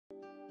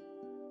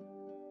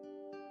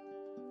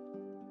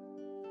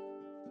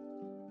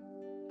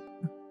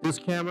this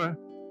camera.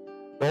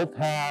 Both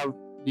have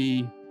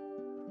the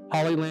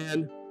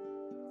Hollyland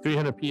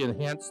 300p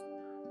enhanced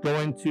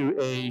going to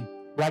a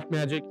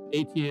Blackmagic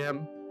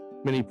ATEM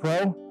Mini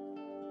Pro,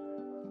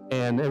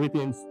 and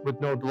everything's with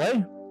no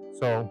delay.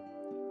 So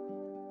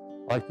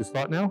I like to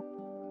start now.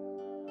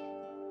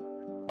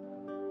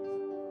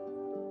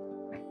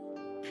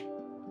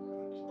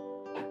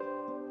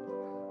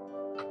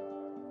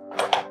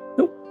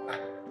 Nope.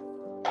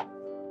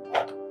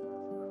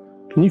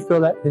 Can you feel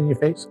that in your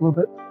face a little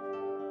bit?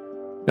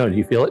 No, do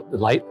you feel it? The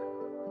light?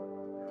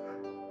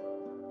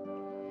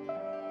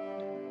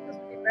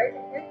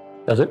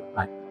 Does it?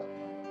 Right.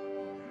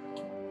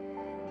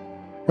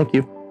 Thank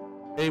you.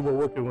 Today we're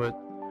working with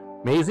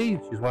Mazie.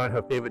 She's wearing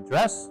her favorite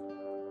dress.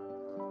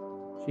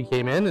 She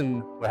came in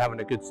and we're having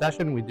a good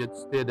session. We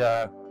did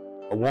a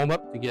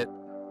warm-up to get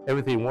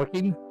everything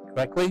working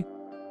correctly.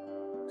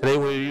 Today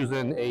we're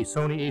using a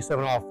Sony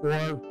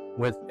A7RIV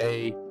with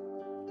a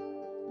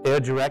Air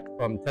Direct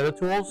from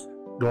TetherTools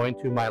going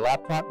to my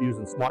laptop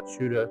using Smart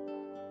Shooter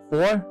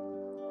 4.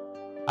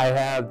 I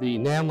have the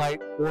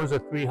Nanlite Forza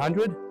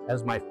 300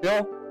 as my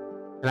fill,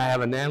 and I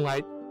have a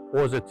Nanlite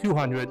Forza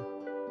 200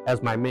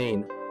 as my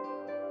main.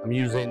 I'm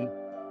using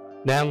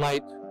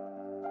Nanlite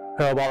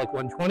Parabolic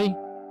 120,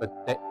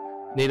 but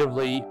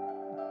natively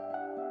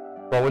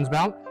Bowens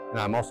mount, and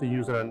I'm also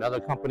using another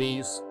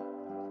company's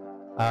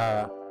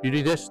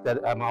beauty dish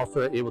that I'm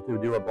also able to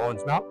do a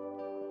Bowens mount.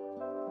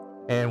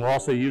 And we're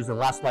also using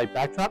Lastolite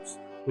backdrops.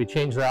 We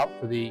changed it out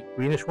for the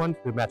greenish one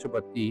to match up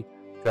with the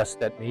dress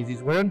that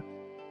Mazie's wearing.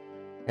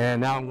 And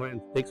now I'm going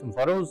to take some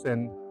photos,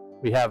 and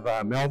we have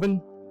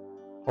Melvin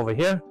over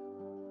here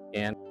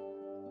and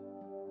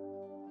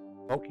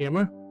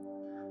camera.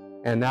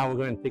 And now we're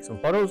going to take some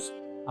photos.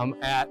 I'm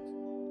at,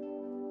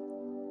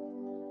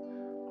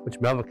 which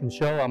Melvin can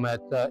show, I'm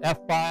at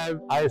f5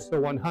 ISO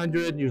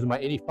 100 using my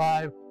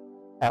 85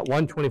 at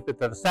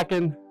 1/25th of a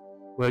second.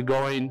 We're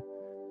going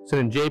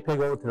sending JPEG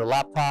over to the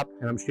laptop,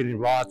 and I'm shooting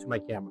raw to my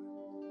camera.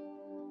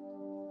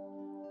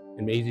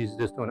 And Mazie's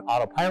just doing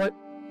autopilot.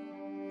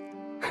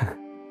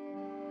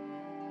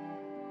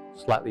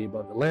 Slightly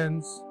above the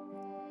lens.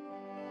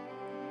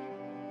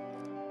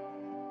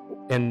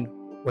 And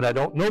what I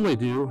don't normally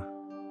do,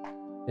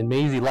 and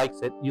Mazie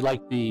likes it, you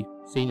like the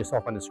seeing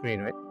yourself on the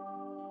screen, right?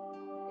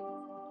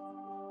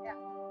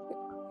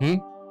 Yeah.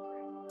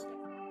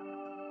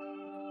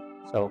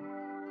 So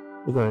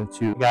we're going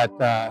to got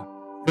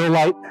fill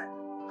light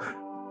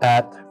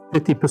at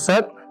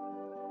 50%.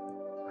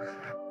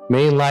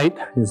 Main light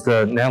is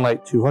the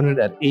Nanlite 200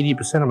 at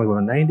 80%. I'm going to go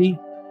to 90.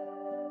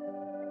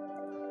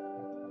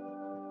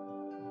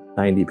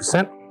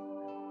 90%.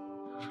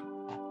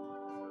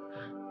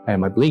 I have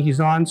my blinkies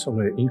on, so I'm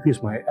going to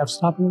increase my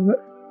f-stop a little bit.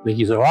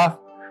 Blinkies are off.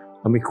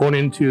 I'm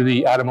recording to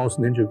the Atomos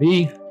Ninja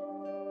V.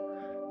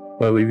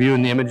 We're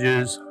reviewing the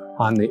images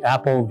on the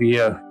Apple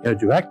via Air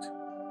Direct.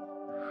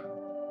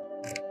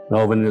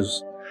 Melvin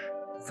is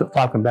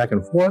flip-flopping back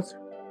and forth.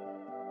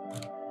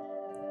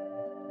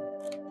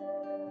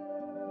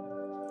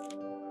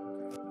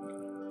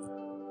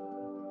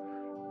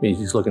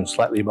 Mazie's looking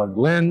slightly above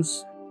the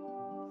lens.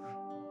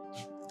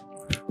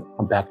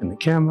 I'm backing the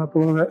camera up a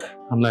little bit.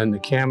 I'm letting the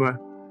camera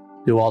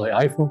do all the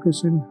eye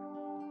focusing.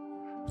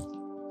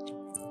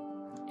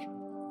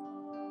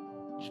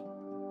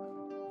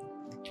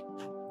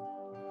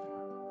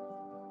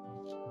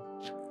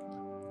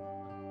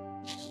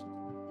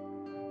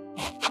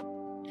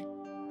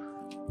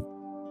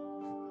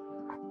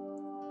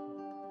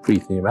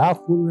 Breathing your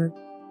mouth a little bit.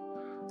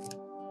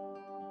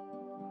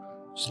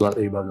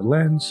 Slightly above the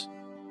lens.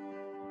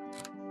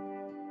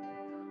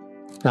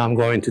 Now I'm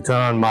going to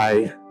turn on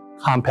my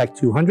Compact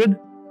 200.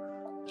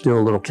 Do a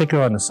little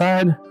kicker on the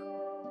side.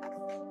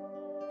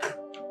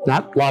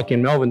 Not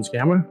blocking Melvin's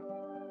camera.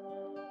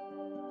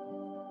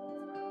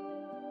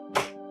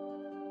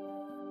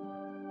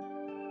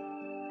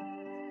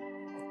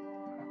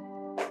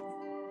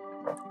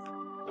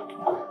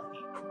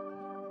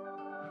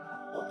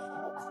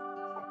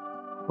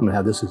 I'm gonna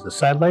have this as the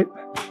side light.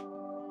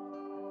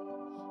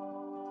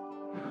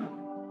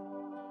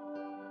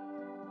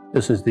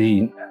 This is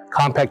the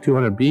Compact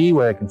 200B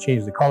where I can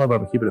change the color, but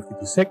I'm gonna keep it at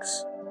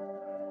 56.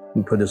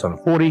 And put this on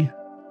 40.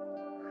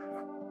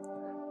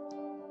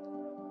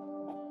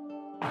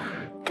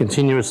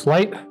 Continuous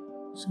light.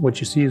 So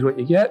what you see is what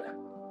you get.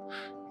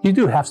 You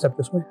do half step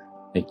this way.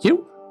 Thank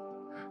you.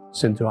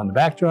 Center on the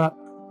backdrop.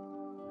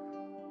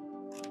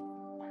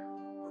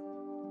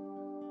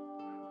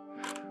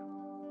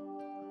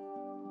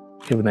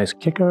 Give a nice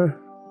kicker.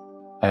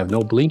 I have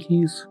no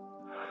blinkies.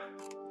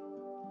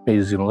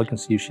 Mazie's gonna look and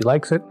see if she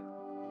likes it.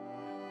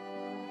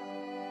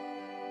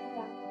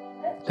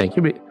 Thank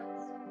you,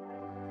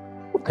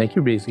 thank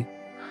you, Mazie.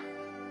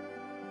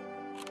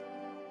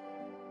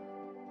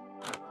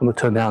 I'm gonna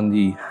turn down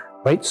the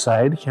right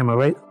side, camera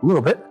right, a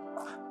little bit.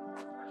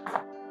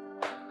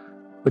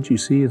 What you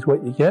see is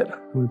what you get.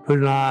 I'm gonna put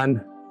it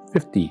on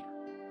 50.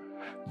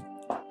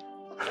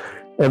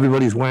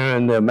 Everybody's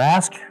wearing their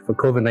mask for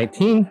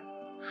COVID-19,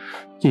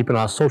 keeping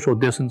our social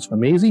distance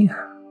from Mazie.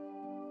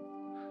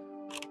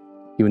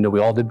 even though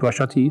we all did brush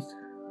our teeth.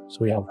 So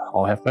we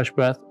all have fresh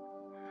breath,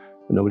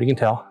 but nobody can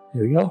tell.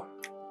 Here we go.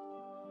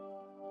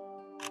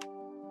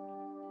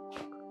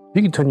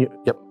 You can turn your,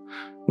 yep.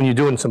 When you're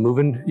doing some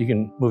moving, you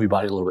can move your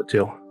body a little bit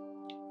too.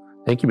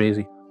 Thank you,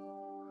 Mazie.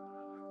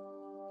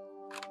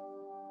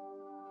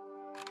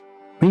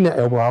 Bring that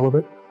elbow out a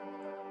little bit.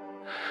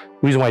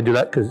 The reason why I do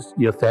that, because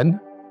you're thin.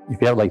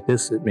 If you have it like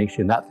this, it makes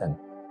you not thin.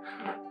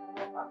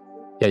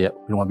 Yeah,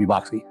 we don't want to be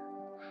boxy.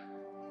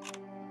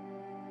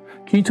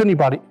 Can you turn your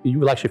body, you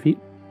relax your feet?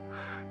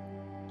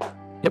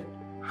 Yep.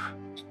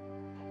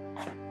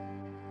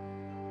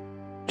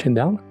 Chin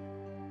down.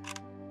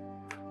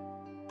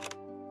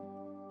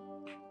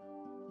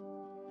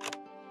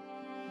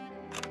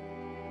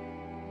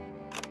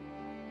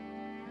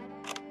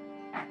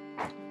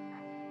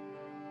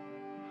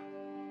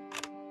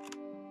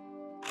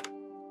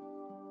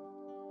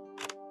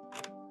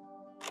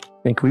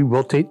 And can we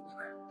rotate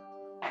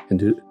and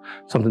do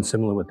something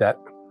similar with that?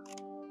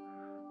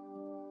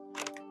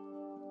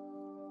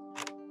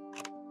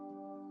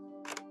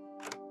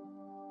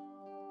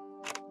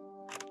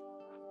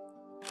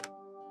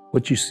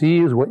 What you see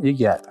is what you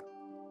get.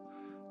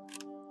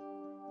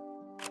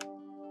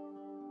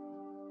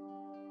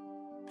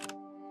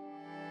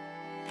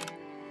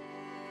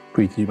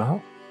 Breathe through your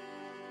mouth.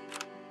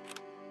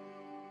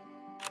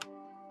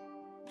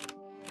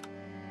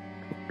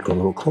 Go a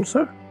little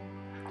closer.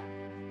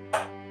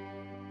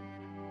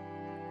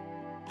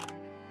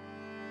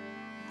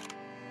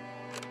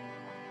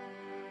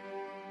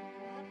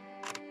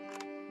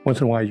 Once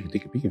in a while, you can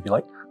take a peek if you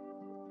like.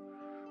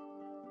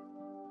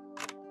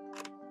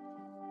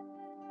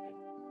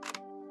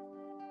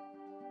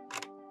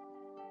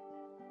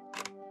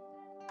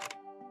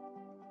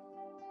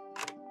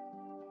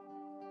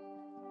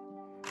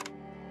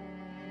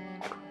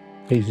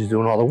 Mazie's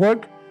doing all the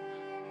work.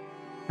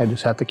 I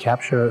just have to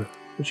capture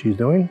what she's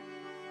doing.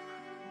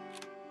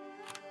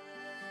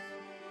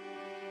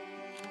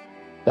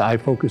 The eye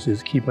focus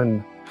is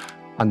keeping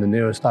on the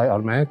nearest eye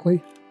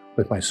automatically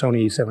with my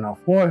Sony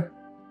A7R4.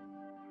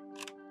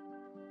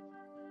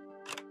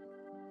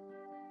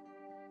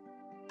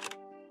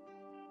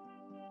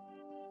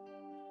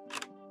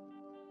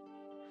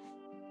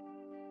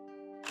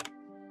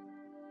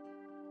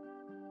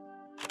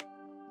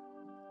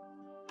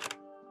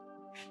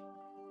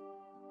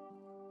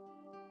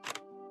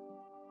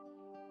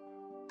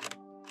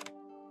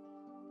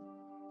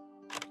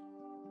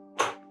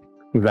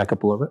 Move back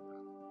up a little bit,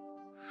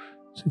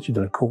 since you've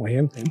done a cool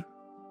hand thing.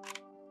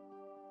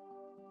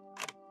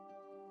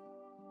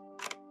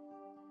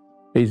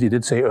 Mazie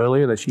did say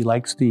earlier that she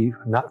likes the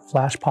not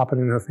flash popping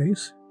in her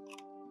face.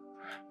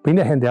 Bring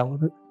that hand down a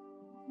little bit.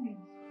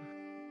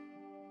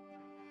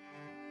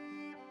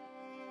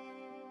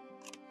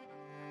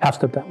 Half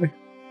step that way.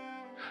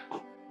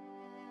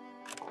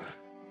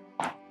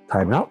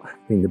 Time out.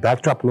 Bring the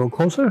backdrop a little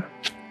closer.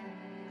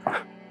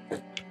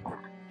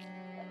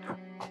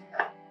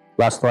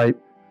 Lastolite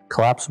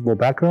Collapsible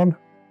Background.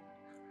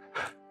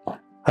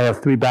 I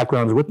have 3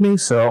 backgrounds with me,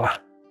 so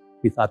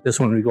we thought this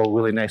one would go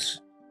really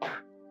nice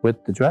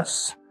with the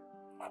dress.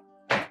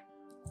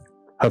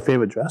 Her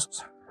favorite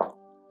dress.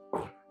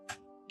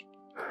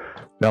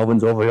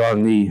 Melvin's over here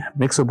on the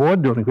mixer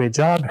board, doing a great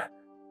job.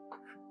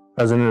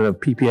 President of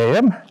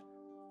PPAM,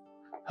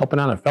 helping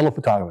out a fellow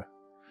photographer.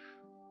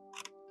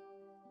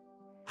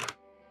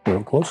 A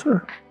little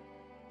closer.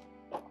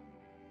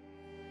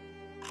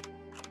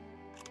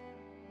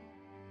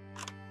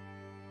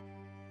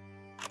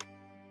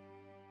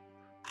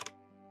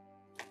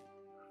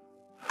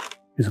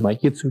 This is my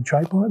Gitsu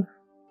tripod.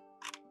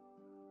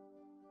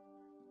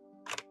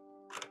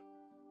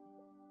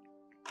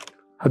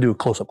 I'll do a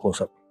close-up,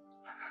 close-up.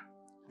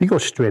 You go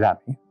straight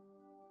at me.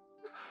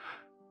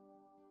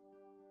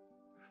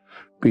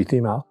 Breathe through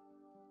your mouth.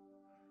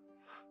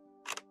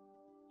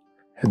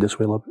 Head this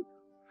way a little bit.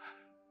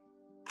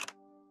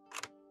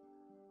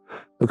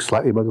 Look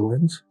slightly above the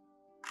lens.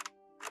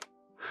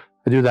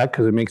 I do that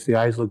because it makes the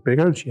eyes look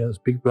bigger. She has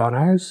big brown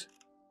eyes.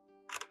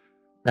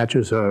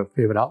 Matches her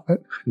favorite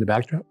outfit in the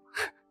backdrop.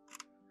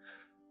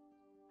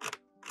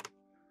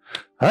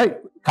 All right,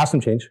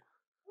 costume change.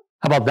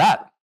 How about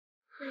that?